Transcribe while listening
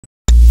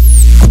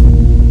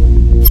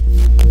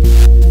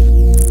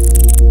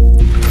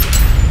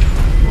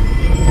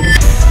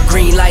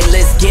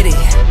get it.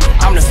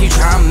 I'm the future,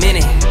 I'm in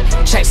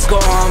it. Check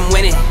score, I'm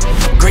winning.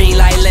 Green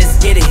light,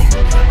 let's get it.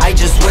 I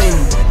just win,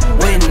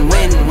 win,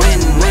 win, win,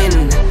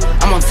 win.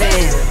 I'm on 10,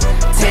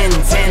 10,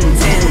 10,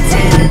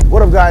 10, 10.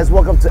 What up, guys?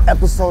 Welcome to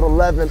episode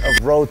 11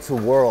 of Road to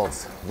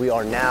Worlds. We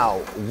are now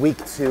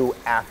week 2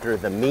 after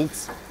the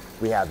meet.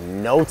 We have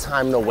no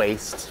time to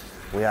waste.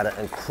 We had an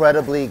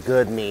incredibly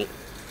good meet.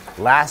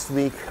 Last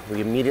week,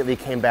 we immediately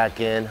came back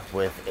in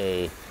with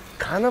a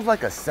kind of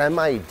like a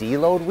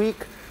semi-deload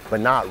week, but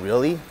not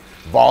really.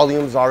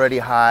 Volume's already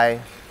high.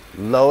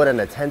 Load and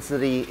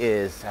intensity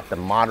is at the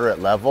moderate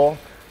level.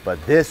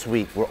 But this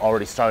week, we're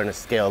already starting to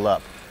scale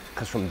up,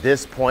 because from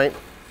this point,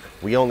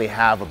 we only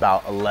have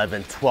about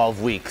 11,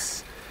 12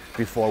 weeks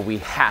before we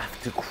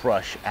have to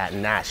crush at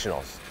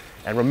nationals.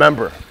 And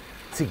remember,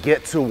 to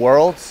get to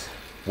Worlds,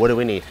 what do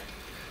we need?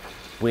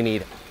 We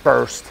need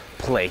first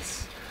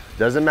place.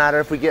 Doesn't matter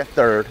if we get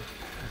third,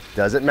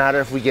 doesn't matter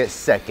if we get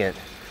second,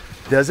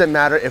 doesn't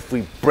matter if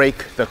we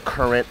break the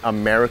current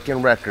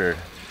American record,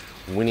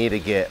 we need to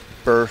get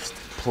first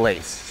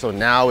place. So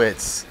now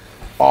it's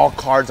all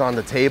cards on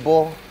the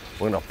table.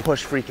 We're gonna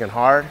push freaking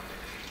hard.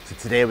 So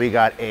today we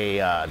got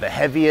the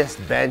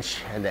heaviest bench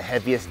and the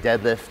heaviest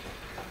deadlift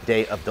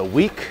day of the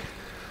week.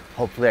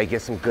 Hopefully I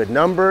get some good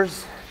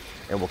numbers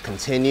and we'll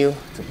continue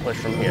to push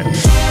from here.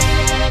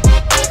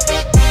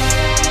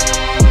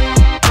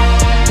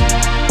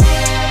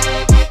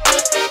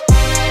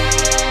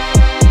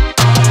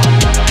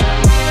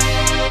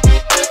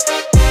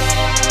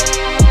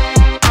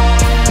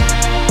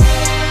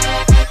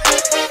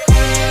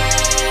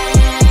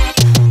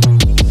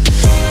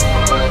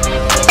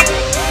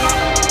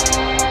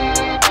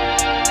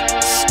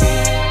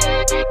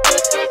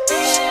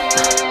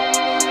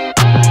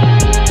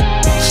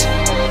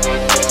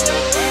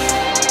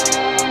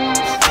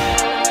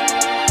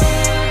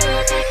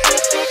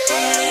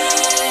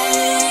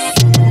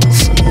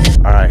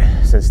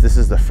 Since this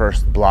is the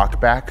first block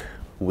back,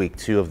 week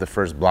 2 of the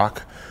first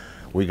block,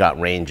 we got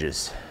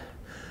ranges.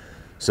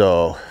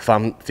 So if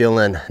I'm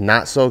feeling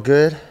not so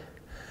good,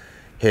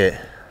 hit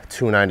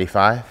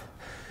 295.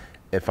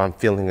 If I'm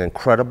feeling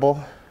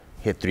incredible,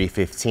 hit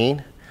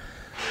 315.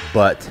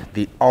 But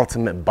the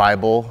ultimate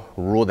Bible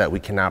rule that we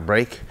cannot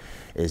break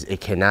is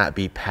it cannot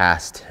be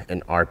past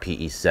an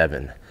RPE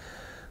 7.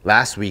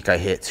 Last week I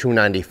hit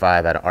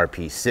 295 at an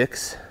RPE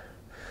 6.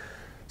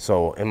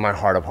 So in my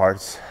heart of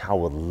hearts, I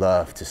would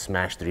love to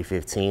smash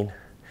 315,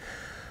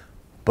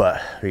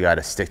 but we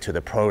gotta stick to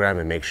the program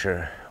and make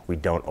sure we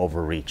don't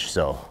overreach.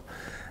 So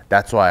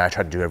that's why I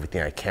try to do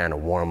everything I can to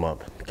warm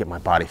up, get my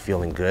body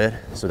feeling good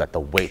so that the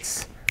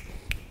weights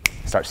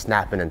start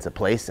snapping into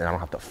place and I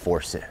don't have to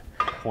force it.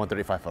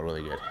 135 felt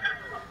really good.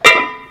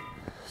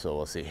 So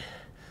we'll see.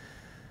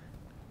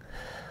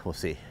 We'll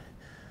see,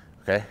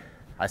 okay?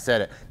 I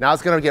said it. Now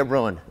it's gonna get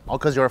ruined, all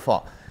because your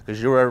fault. Because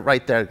you were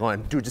right there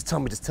going, dude, just tell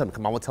me,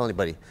 come on, I won't tell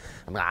anybody.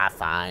 I'm like,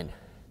 fine.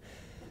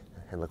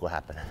 And look what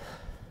happened.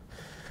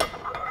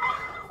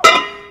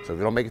 So if we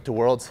don't make it to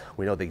Worlds,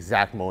 we know the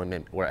exact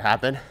moment where it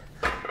happened.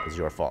 It's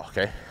your fault,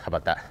 okay? How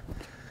about that?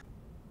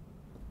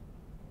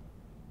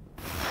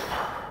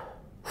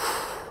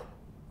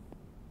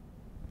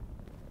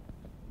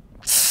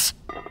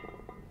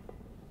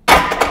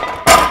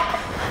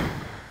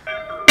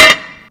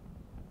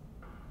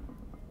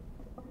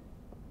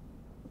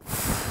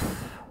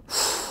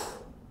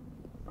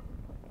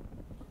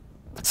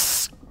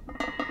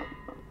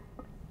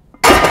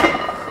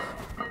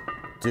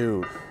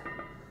 Dude,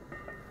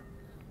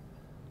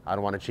 I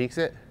don't want to cheeks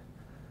it,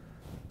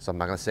 so I'm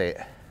not gonna say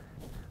it,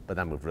 but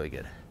that moved really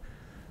good.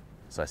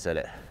 So I said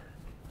it.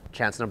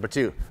 Chance number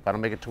 2. If I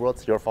don't make it to Worlds,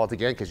 it's your fault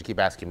again because you keep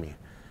asking me.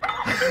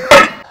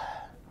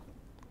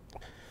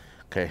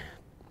 Okay,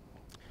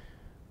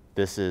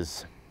 this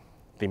is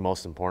the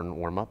most important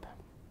warm-up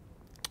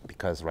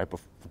because right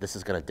before, this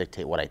is gonna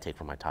dictate what I take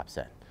for my top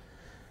set.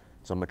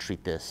 So I'm gonna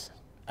treat this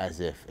as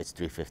if it's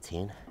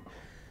 315.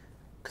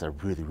 Because I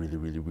really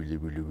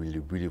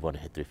want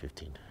to hit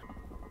 315.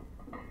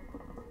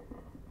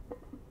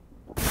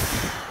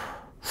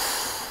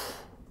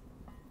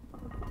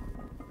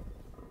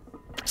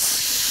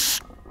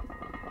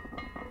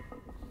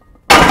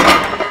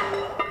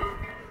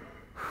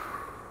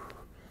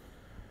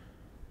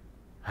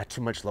 I had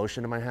too much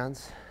lotion in my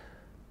hands,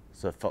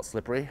 so it felt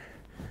slippery.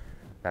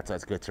 That's why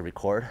it's good to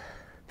record,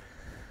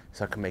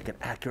 so I can make an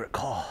accurate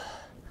call.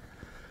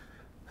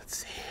 Let's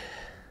see.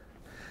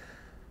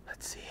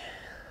 Let's see.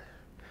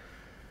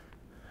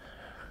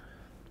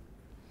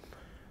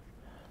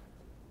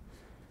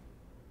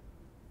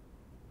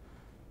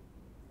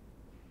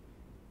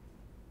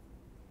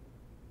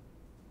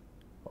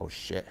 Oh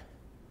shit.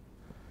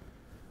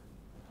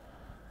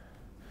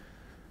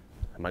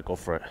 I might go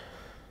for it.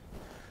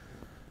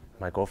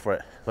 Might go for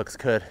it. Looks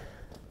good.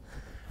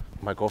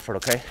 Might go for it,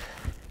 okay?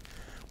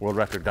 World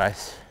record,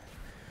 guys.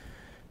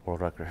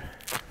 World record.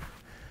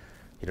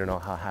 You don't know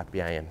how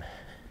happy I am.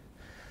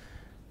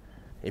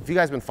 If you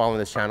guys been following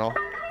this channel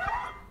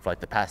for like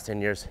the past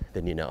 10 years,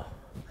 then you know.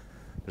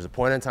 There's a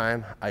point in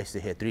time I used to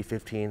hit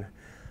 315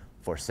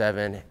 for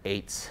 7,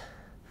 8s.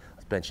 I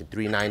was benching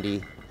 390,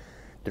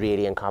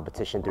 380 in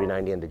competition,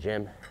 390 in the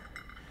gym.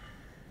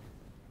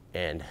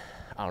 And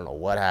I don't know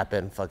what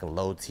happened, fucking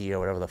low T or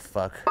whatever the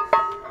fuck.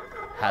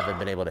 Haven't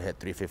been able to hit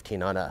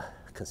 315 on a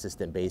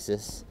consistent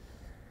basis.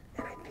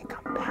 And I think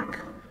I'm back.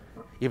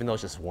 Even though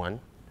it's just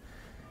one,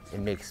 it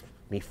makes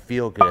me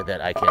feel good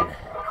that I can,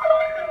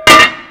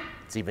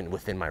 it's even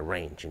within my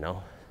range, you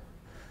know?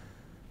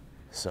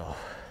 So,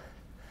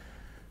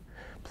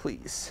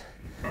 please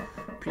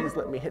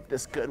let me hit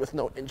this good with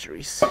no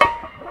injuries.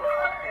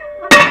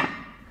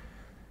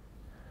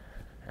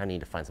 I need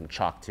to find some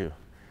chalk too.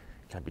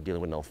 Can't be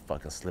dealing with no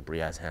fucking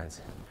slippery ass hands.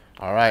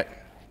 All right,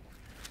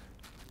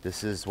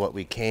 this is what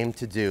we came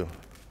to do.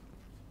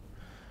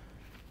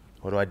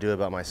 What do I do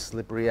about my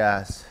slippery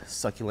ass,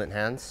 succulent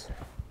hands?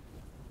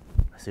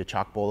 I see a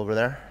chalk bowl over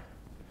there.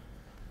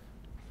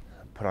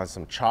 Put on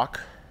some chalk.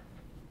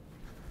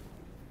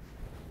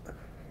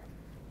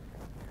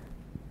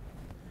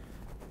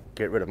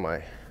 Get rid of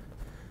my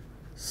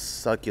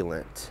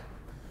succulent,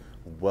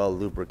 well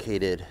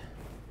lubricated,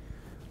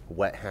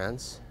 wet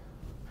hands.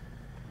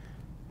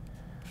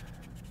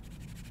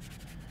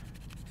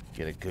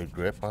 Get a good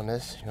grip on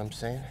this, you know what I'm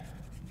saying?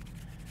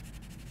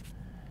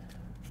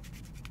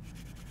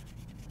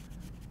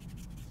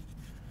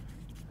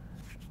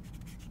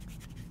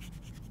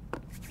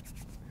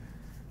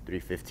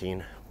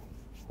 $315,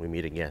 we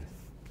meet again.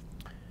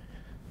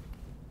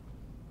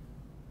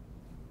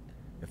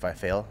 If I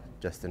fail,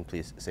 Justin,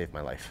 please save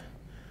my life.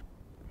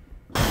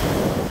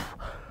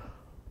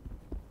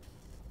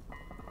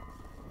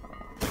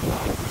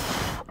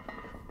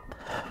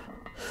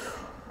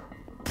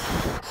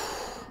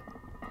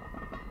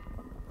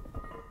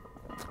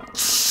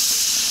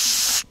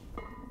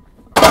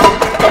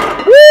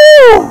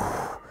 Woo!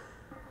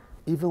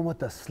 Even with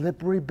the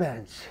slippery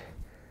bench,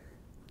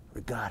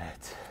 we got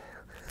it.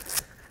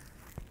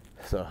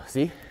 So,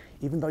 see,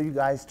 even though you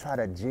guys try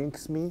to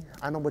jinx me,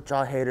 I know what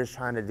y'all haters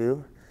trying to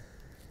do.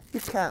 You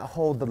can't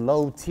hold the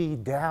low T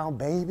down,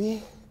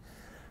 baby.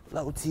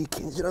 Low T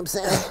kings, you know what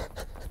I'm saying?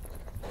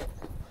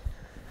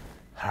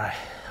 All right,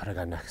 what do I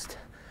got next?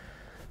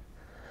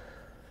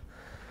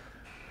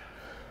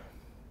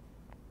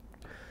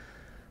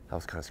 That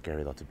was kind of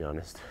scary though, to be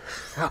honest.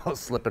 I was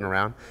slipping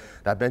around.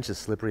 That bench is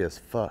slippery as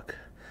fuck.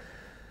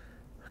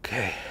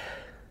 Okay.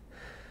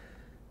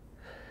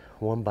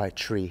 One by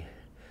tree.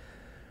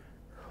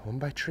 One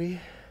by tree.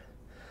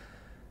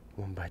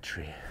 One by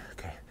tree.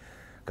 Okay.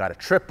 Got a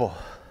triple.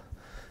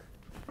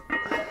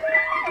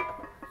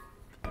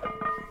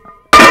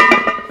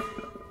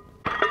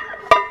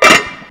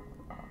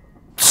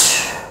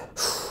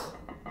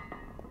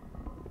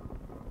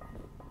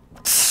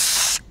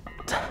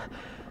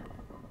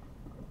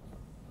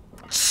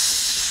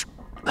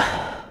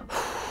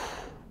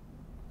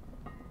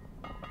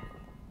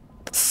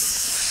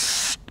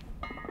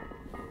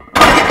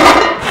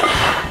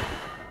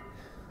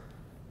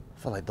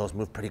 I feel like those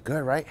move pretty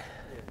good, right?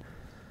 Yeah.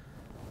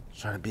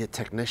 Trying to be a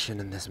technician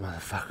in this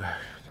motherfucker.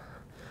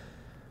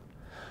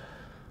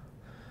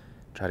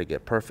 Try to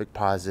get perfect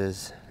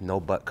pauses, no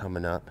butt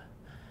coming up.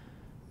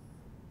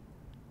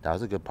 That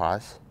was a good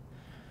pause.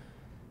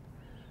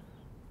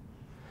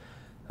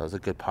 That was a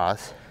good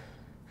pause.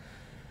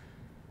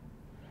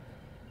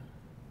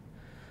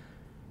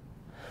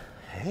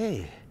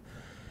 Hey,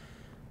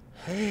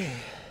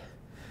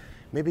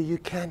 maybe you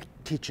can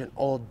teach an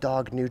old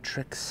dog new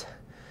tricks.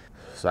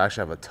 So I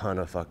actually have a ton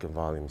of fucking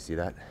volume, see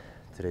that?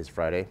 Today's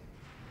Friday.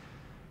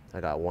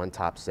 I got one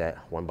top set,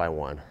 1 by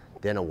 1,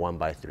 then a 1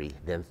 by 3,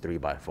 then 3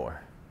 by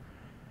 4.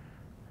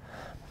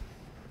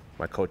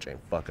 My coach ain't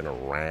fucking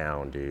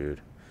around,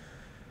 dude.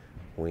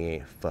 We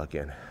ain't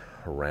fucking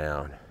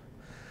around.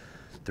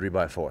 3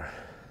 by 4.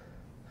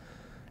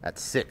 At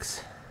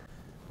 6.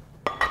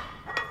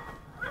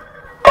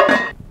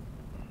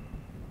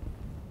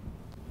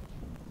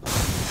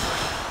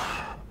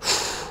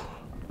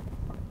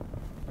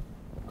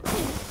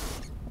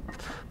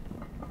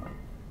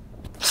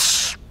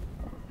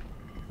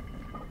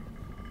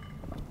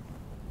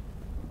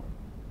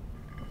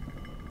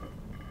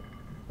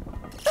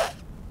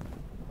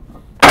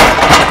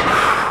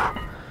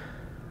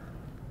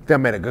 I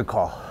made a good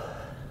call.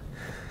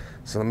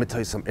 So let me tell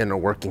you some inner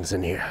workings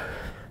in here.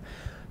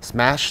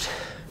 Smashed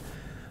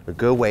a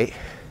good weight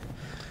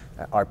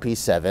at RP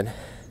 7.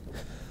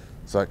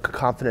 So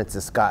confidence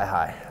is sky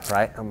high,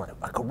 right? I'm like,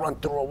 I could run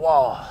through a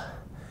wall.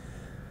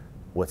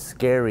 What's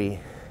scary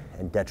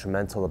and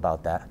detrimental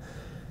about that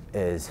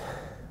is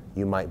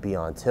you might be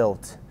on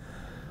tilt,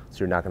 so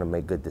you're not gonna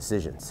make good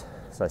decisions.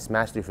 So I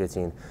smashed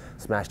 315,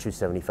 smashed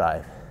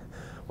 275.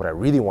 What I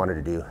really wanted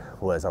to do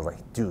was, I was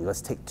like, dude,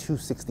 let's take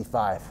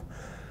 265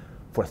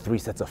 for 3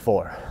 sets of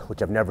 4,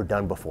 which I've never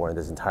done before in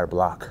this entire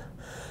block.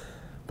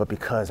 But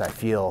because I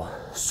feel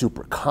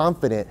super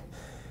confident,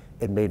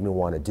 it made me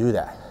want to do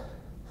that.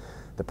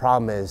 The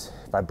problem is,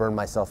 if I burn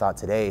myself out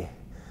today,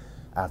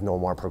 I have no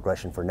more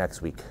progression for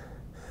next week,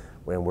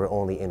 when we're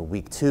only in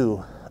week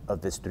 2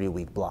 of this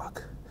 3-week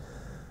block.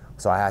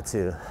 So I had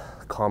to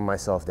calm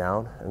myself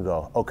down and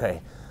go,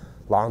 okay,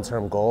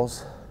 long-term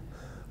goals,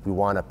 We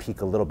want to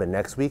peak a little bit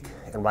next week,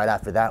 and right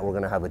after that, we're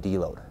going to have a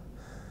deload.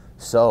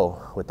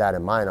 So with that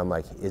in mind, I'm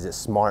like, is it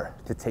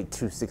smart to take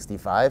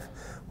 265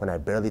 when I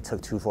barely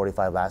took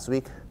 245 last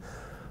week?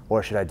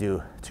 Or should I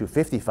do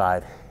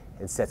 255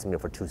 and set me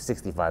up for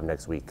 265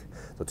 next week?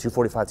 So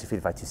 245,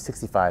 255,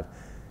 265,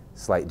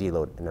 slight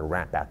deload, and then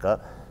ramp back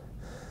up.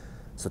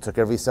 So it took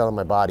every cell in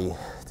my body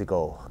to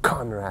go,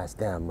 calm your ass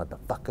down,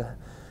 motherfucker.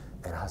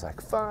 And I was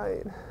like,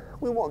 fine,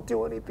 we won't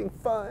do anything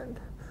fun.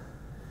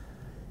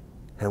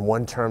 And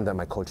one term that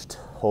my coach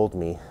told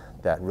me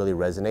that really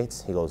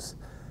resonates, he goes,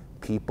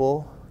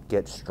 people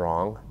get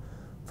strong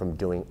from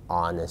doing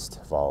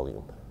honest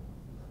volume.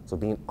 So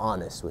being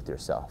honest with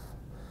yourself.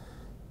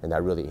 And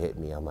that really hit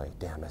me. I'm like,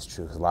 damn, that's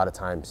true. Because a lot of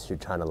times you're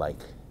trying to like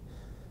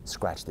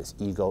scratch this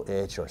ego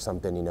itch or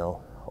something, you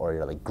know, or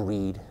you're like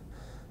greed.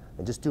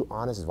 And just do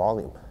honest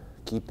volume.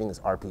 Keep things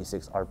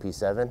RP6,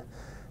 RP7,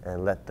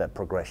 and let the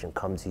progression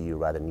come to you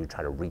rather than you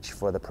try to reach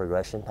for the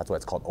progression. That's why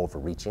it's called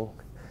overreaching.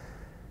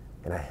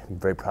 And I'm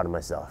very proud of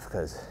myself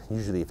because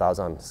usually if I was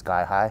on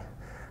sky high,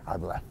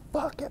 I'd be like,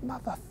 fuck it,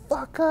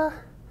 motherfucker.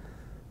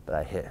 But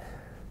I hit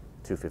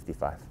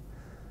 255.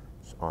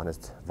 Just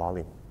honest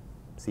volume.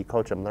 See,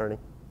 coach, I'm learning.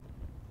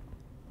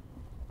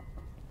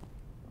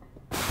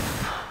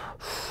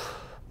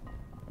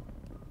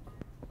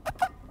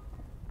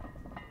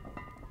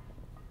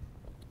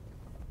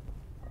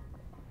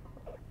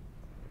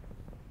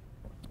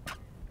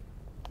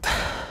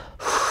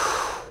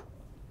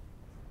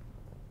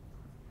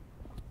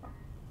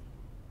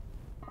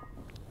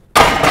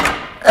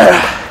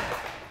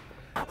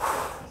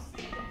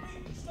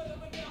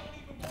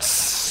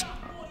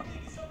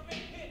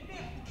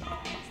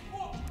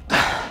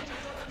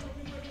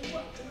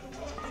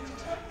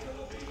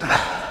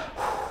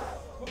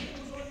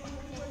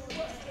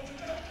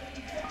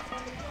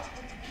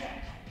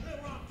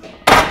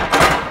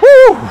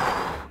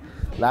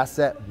 Last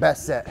set,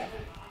 best set.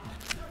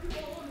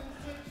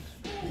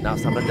 Now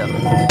it's time to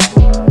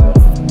deadlift.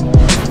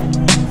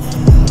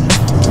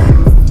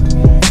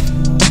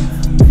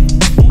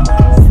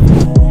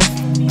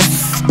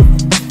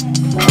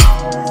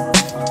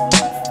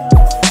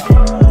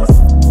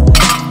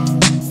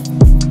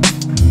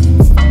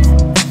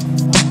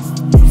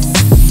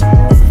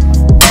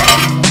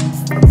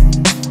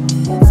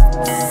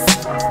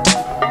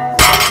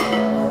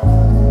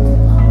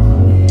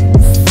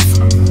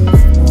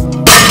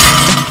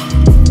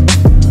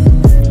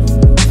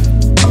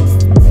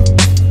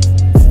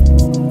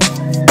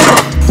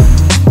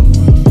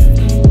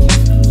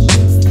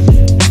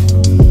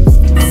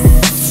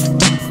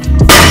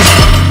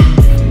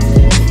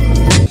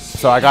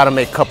 So I gotta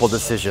make a couple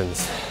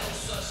decisions.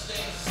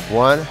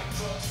 One,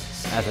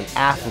 as an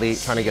athlete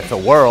trying to get to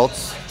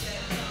Worlds,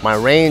 my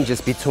range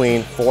is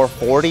between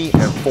 440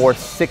 and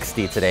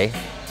 460 today.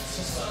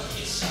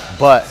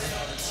 But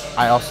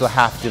I also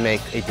have to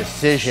make a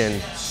decision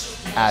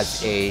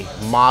as a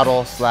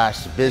model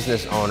slash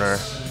business owner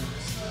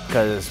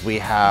because we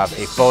have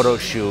a photo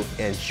shoot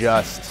in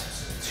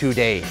just 2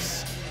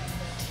 days.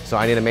 So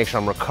I need to make sure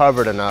I'm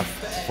recovered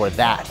enough for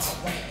that.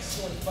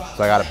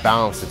 So I gotta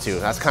balance the two.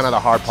 That's kind of the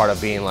hard part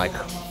of being like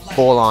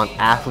full-on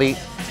athlete.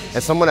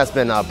 And someone that's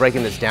been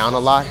breaking this down a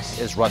lot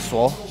is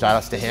Russell. Shout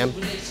outs to him.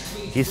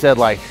 He said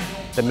like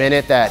the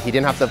minute that he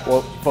didn't have to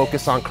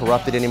focus on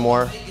corrupted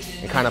anymore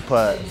and kind of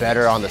put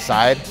better on the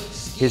side,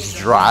 his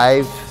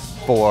drive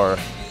for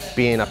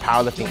being a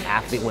powerlifting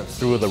athlete went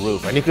through the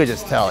roof. And you could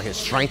just tell his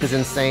strength is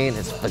insane.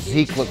 His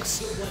physique he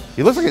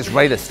looks like he's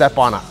ready to step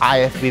on an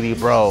IFBB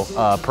pro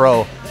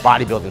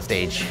bodybuilding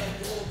stage.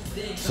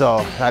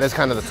 So that is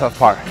kind of the tough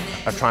part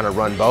of trying to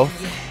run both.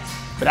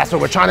 But that's what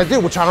we're trying to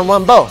do. We're trying to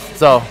run both.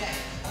 So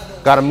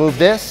gotta move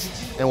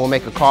this and we'll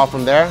make a call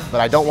from there.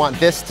 But I don't want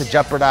this to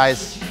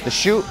jeopardize the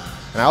shoot.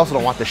 And I also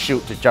don't want the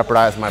shoot to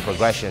jeopardize my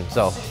progression.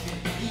 So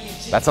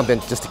that's something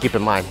just to keep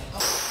in mind.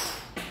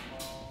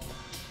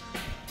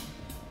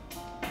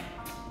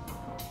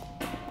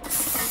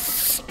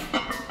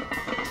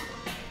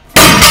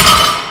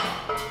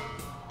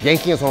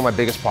 Yanking is one of my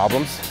biggest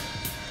problems.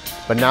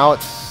 But now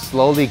it's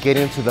slowly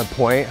getting to the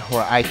point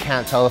where I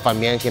can't tell if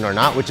I'm yanking or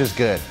not, which is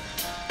good.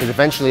 Because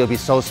eventually it'll be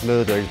so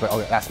smooth or you're like, oh,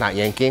 that's not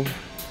yanking.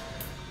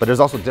 But there's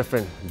also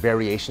different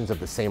variations of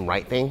the same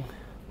right thing.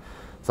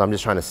 So I'm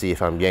just trying to see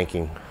if I'm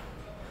yanking.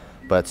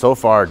 But so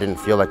far, it didn't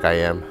feel like I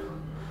am.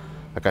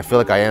 Like I feel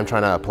like I am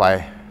trying to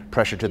apply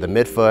pressure to the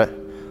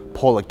midfoot,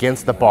 pull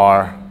against the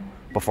bar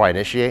before I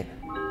initiate.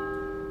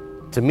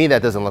 To me,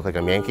 that doesn't look like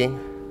I'm yanking.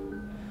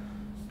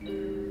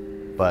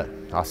 But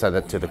I'll send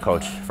it to the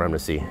coach for him to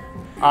see.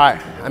 All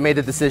right, I made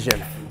the decision.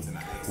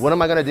 What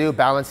am I gonna do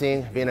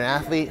balancing being an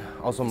athlete,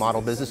 also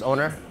model business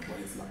owner?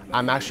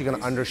 I'm actually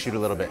gonna undershoot a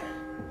little bit.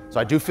 So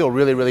I do feel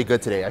really, really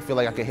good today. I feel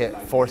like I could hit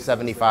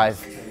 475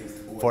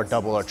 for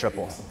double or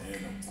triple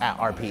at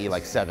RPE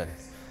like 7.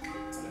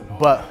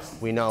 But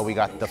we know we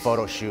got the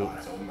photo shoot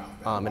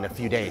in a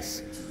few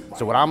days.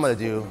 So what I'm gonna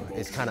do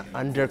is kind of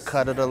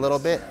undercut it a little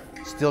bit,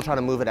 still trying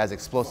to move it as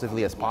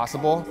explosively as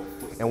possible.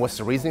 And what's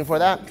the reasoning for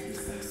that?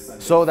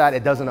 So that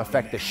it doesn't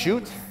affect the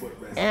shoot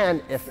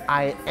And if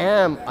I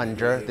am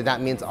under, then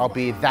that means I'll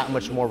be that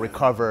much more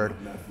recovered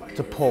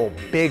to pull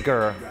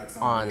bigger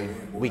on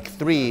week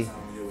 3,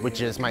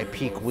 which is my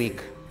peak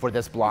week for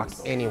this block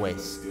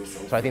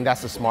anyways. So I think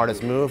that's the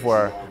smartest move,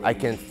 where I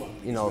can,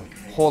 you know,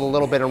 hold a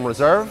little bit in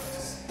reserve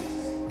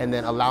and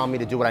then allow me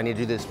to do what I need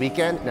to do this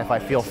weekend. And if I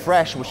feel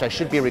fresh, which I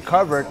should be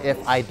recovered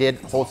if I did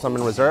hold some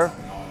in reserve,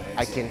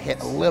 I can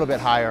hit a little bit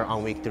higher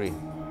on week 3.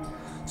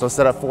 So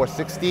instead of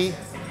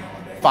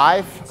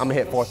 465, I'm gonna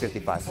hit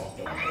 455.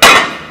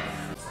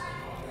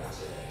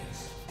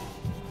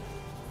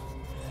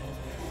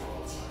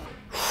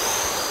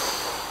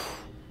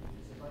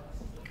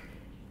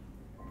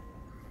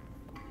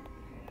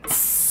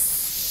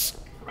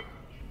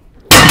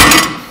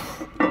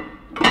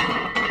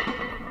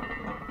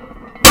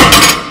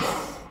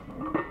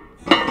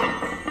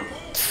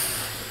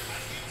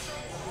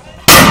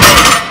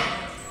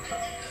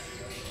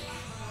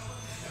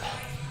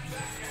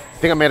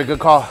 I think I made a good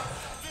call.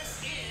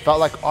 Felt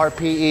like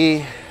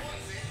RPE.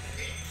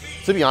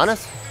 To be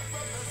honest,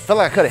 felt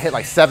like I could have hit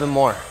like 7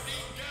 more.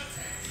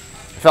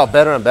 It felt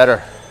better and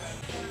better.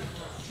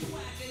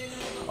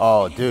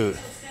 Oh, dude.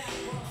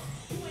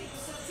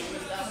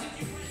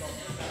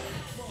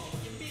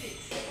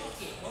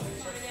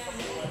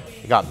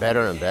 It got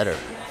better and better.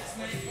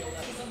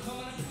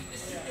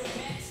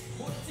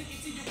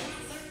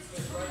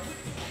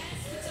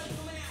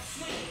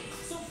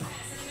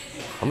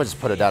 I'm gonna just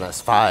put it down as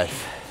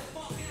 5.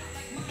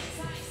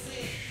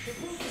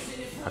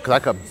 Because I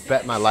could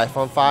bet my life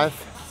on 5.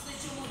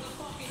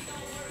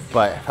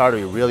 But if I were to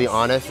be really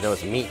honest, and it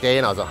was meet day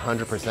and I was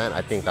 100%,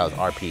 I think that was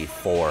RP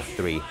 4,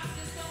 3.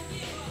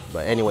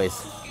 But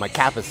anyways, my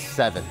cap is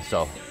 7,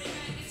 so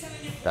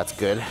that's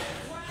good.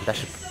 That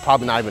should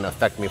probably not even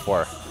affect me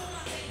for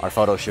our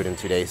photo shoot in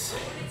 2 days,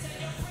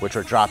 which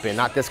we're dropping.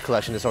 Not this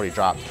collection, this already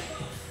dropped,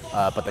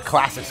 but the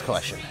Classics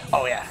collection.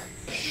 Oh yeah,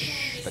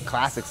 the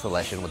Classics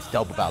collection. What's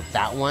dope about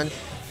that one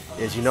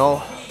is, you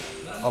know,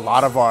 a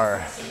lot of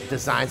our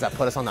designs that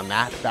put us on the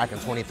map back in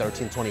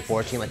 2013,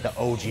 2014, like the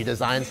OG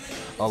designs,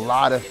 a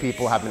lot of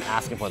people have been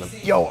asking for them.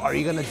 Yo, are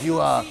you gonna do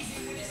a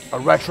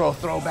retro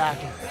throwback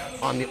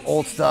on the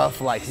old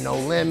stuff, like No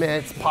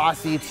Limits,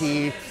 Posse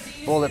Tee,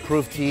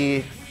 Bulletproof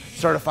Tee,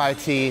 Certified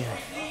Tee?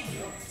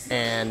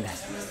 And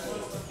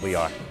we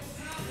are.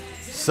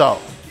 So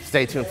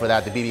stay tuned for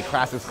that, the BB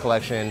Classics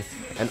collection.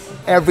 And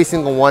every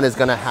single one is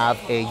gonna have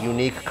a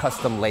unique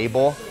custom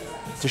label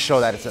to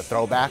show that it's a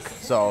throwback.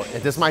 So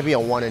this might be a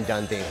one and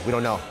done thing, we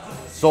don't know.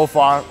 So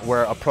far,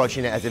 we're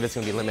approaching it as if it's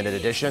gonna be limited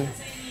edition.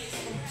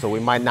 So we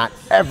might not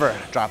ever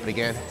drop it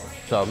again.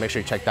 So make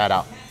sure you check that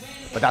out.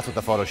 But that's what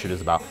the photo shoot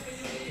is about.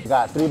 We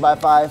got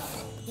 3x5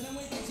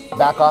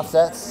 back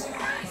offsets.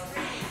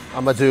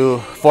 I'm gonna do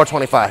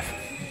 425.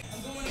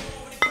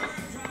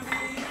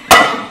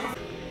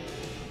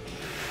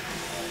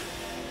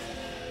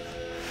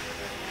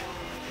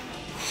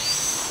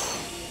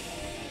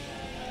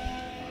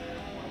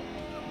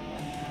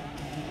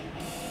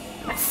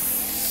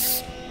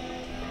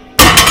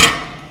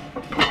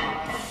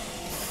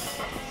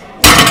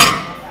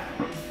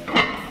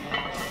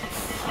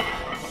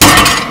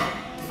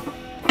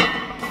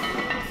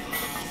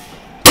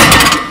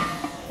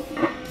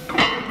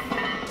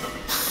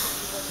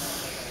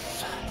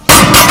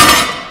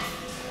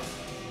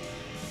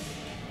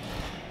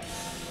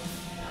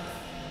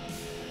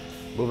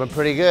 Moving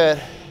pretty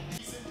good.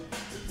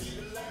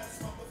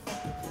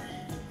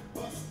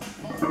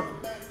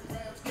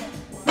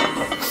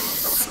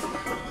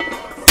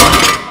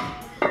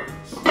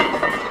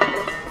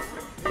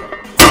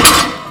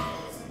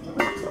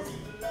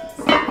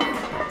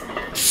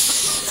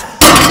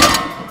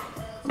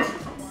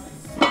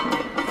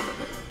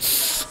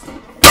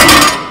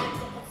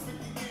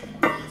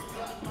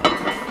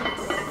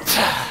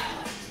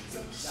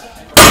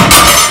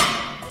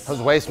 That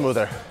was way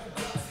smoother.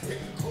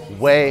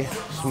 Way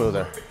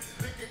smoother.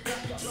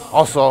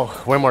 Also,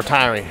 way more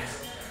tiring.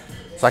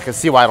 So I can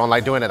see why I don't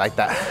like doing it like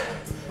that.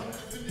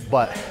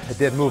 But it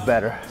did move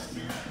better.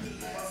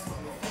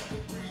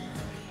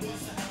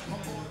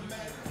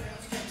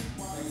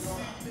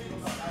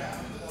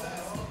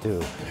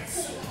 Dude.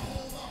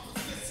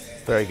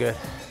 Very good.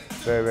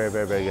 Very, very,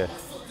 very, very good.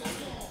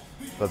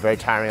 But very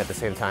tiring at the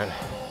same time.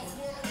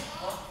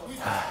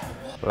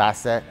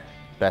 Last set,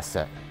 best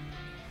set.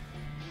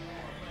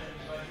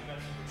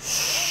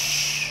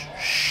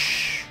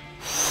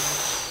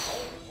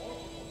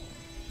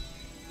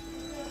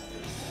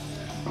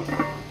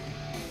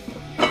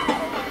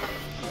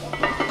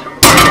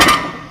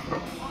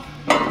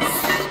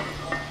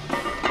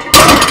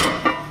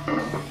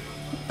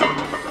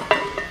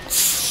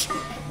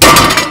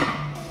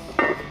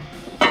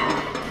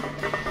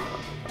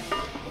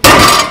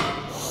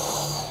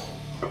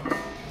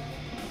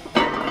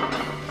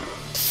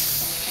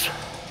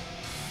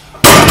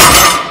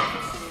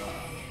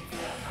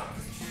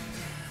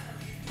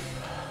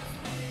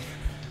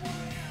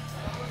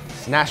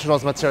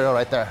 Nationals material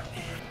right there.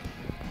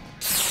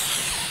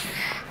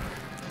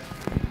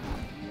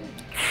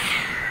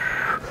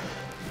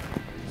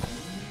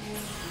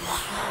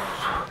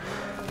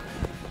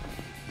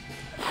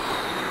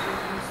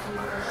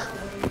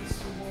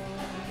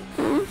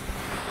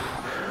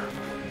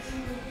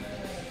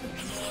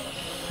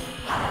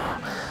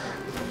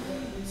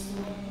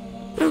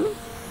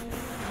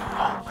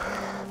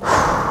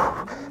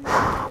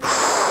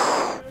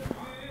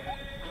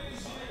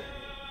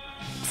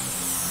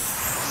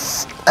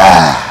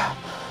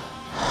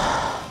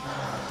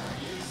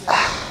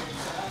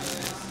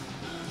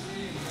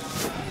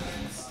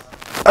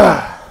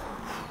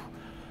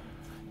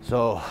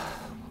 So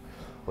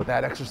with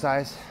that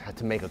exercise, I had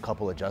to make a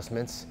couple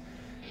adjustments.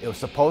 It was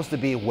supposed to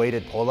be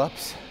weighted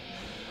pull-ups,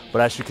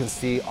 but as you can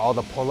see, all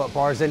the pull-up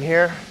bars in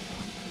here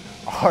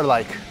are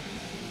like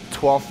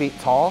 12 feet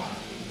tall.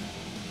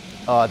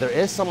 There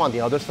is some on the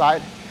other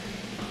side,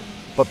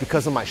 but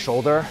because of my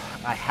shoulder,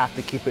 I have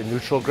to keep it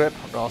neutral grip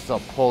or else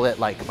I'll pull it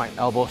like my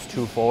elbows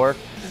too forward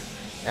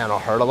and it'll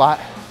hurt a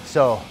lot.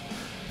 So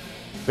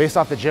based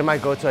off the gym I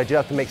go to, I do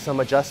have to make some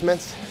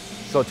adjustments.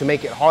 So to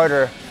make it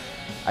harder,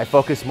 I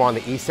focus more on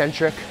the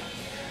eccentric.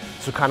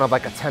 So kind of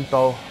like a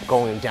tempo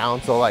going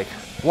down. So like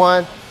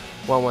 1,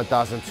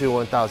 1,000, 2,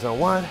 1,000,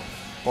 1,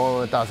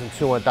 1,000,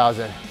 2,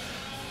 1,000.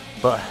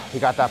 But we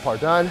got that part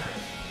done.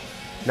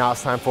 Now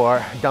it's time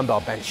for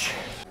dumbbell bench.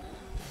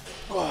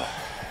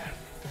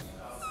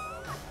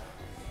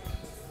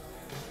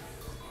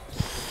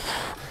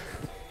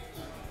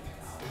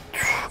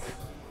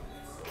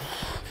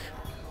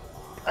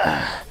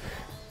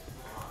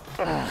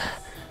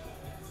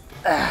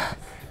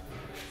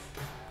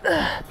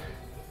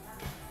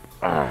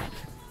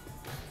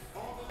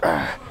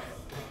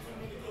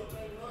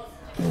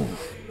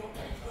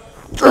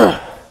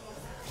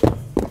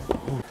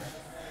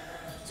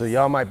 So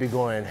y'all might be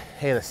going,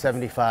 hey, the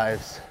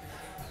 75s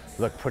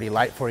look pretty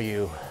light for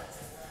you.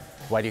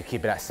 Why do you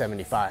keep it at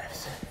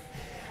 75s?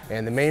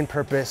 And the main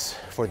purpose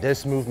for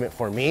this movement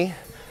for me,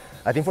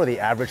 I think for the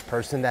average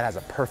person that has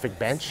a perfect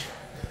bench,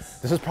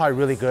 this is probably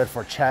really good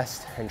for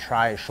chest and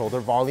tri and shoulder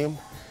volume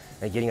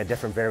and getting a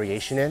different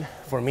variation in.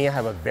 For me, I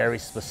have a very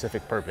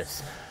specific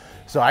purpose.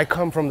 So I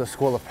come from the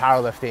school of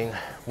powerlifting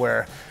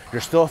where you're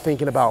still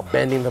thinking about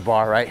bending the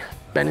bar, right?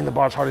 Bending the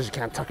bar as hard as you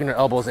can, tucking your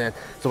elbows in.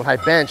 So when I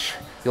bench,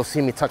 you'll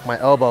see me tuck my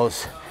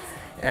elbows,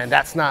 and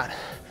that's not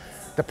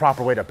the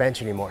proper way to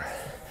bench anymore.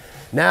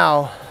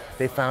 Now,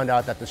 they found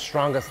out that the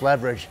strongest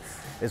leverage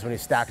is when you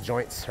stack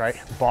joints, right?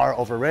 Bar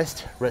over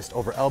wrist, wrist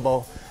over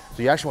elbow.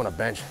 So you actually wanna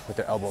bench with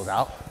your elbows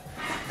out.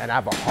 And I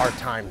have a hard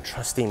time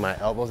trusting my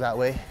elbows that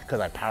way because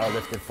I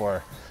powerlifted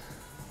for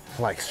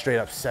like straight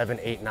up 7,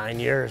 8, 9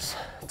 years,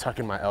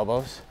 tucking my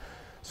elbows.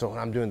 So when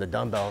I'm doing the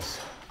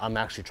dumbbells, I'm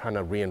actually trying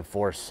to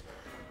reinforce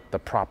the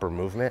proper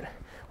movement,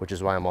 which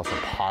is why I'm also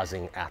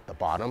pausing at the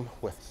bottom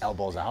with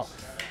elbows out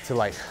to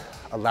like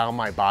allow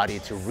my body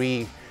to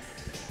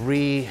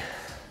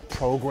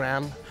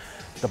reprogram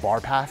the bar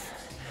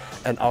path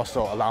and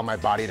also allow my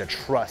body to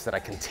trust that I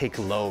can take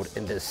load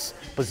in this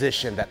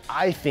position that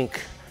I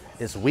think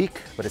is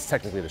weak, but it's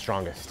technically the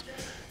strongest.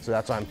 So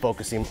that's why I'm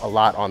focusing a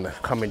lot on the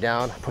coming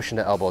down, pushing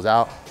the elbows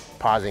out,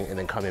 pausing, and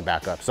then coming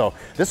back up. So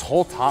this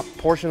whole top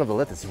portion of the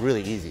lift is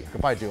really easy. You can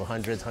probably do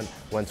 100s,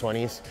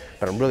 120s,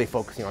 but I'm really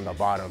focusing on the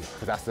bottom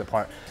because that's the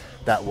part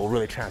that will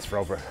really transfer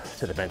over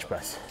to the bench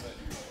press.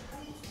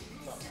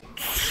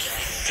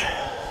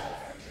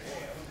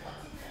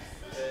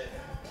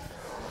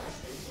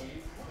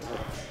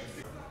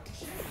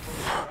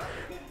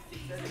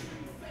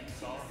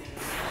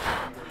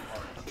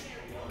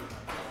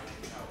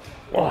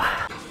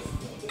 Oh.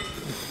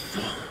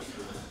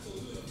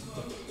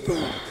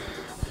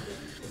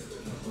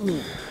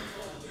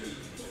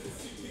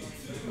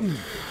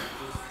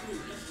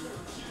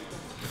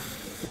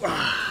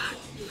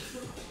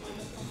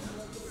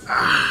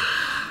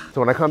 So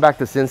when I come back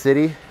to Sin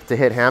City to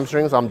hit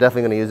hamstrings, I'm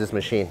definitely gonna use this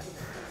machine.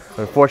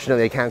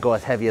 Unfortunately, I can't go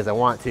as heavy as I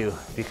want to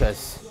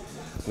because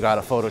we got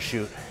a photo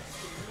shoot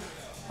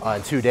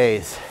in 2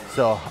 days.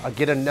 So I'll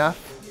get enough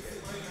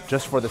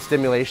just for the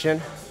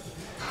stimulation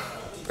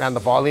and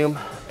the volume,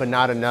 but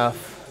not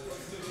enough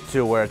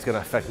to where it's gonna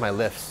affect my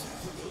lifts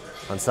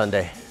on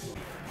Sunday.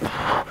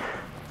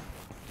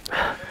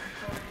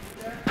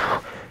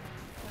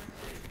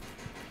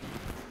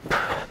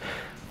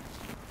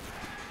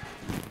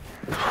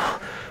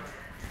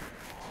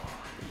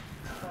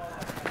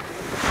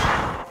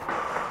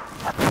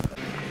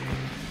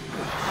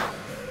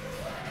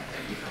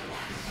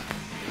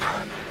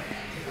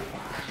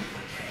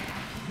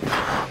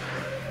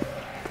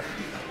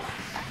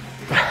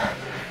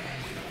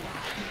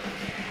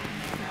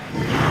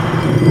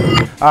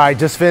 All right,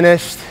 just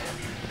finished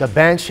the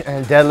bench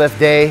and deadlift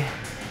day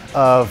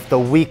of the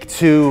week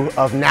 2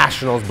 of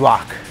nationals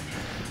block.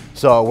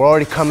 So we're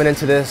already coming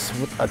into this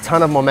with a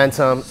ton of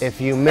momentum.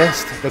 If you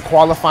missed the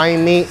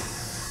qualifying meet,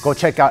 go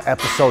check out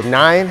episode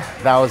 9.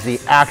 That was the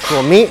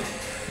actual meet.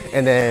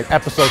 And then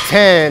episode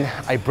 10,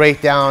 I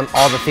break down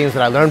all the things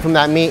that I learned from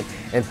that meet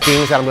and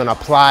things that I'm gonna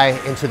apply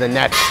into the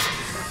next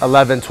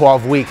 11,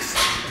 12 weeks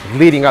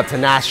leading up to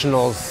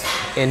nationals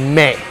in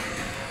May.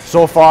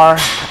 So far,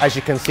 as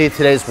you can see,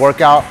 today's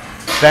workout,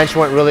 bench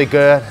went really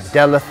good,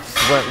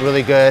 deadlifts went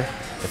really good.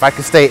 If I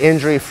could stay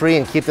injury free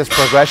and keep this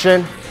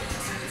progression,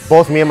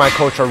 both me and my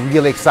coach are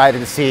really excited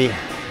to see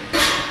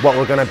what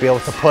we're gonna be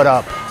able to put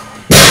up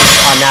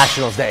on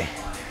Nationals Day.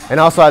 And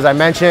also, as I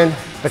mentioned,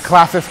 the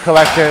Classics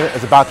collection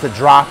is about to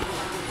drop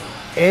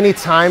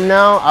anytime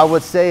now. I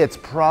would say it's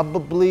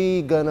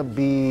probably gonna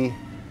be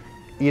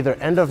either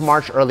end of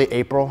March, early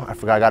April. I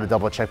forgot, I gotta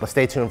double check, but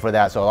stay tuned for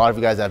that. So a lot of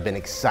you guys have been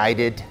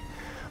excited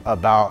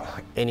about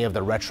any of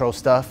the retro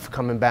stuff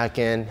coming back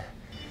in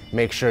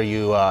Make sure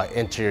you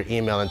enter your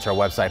email into our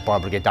website,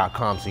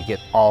 barbellbrigade.com, so you get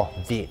all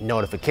the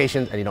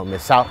notifications and you don't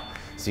miss out.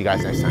 See you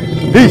guys next time.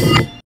 Peace.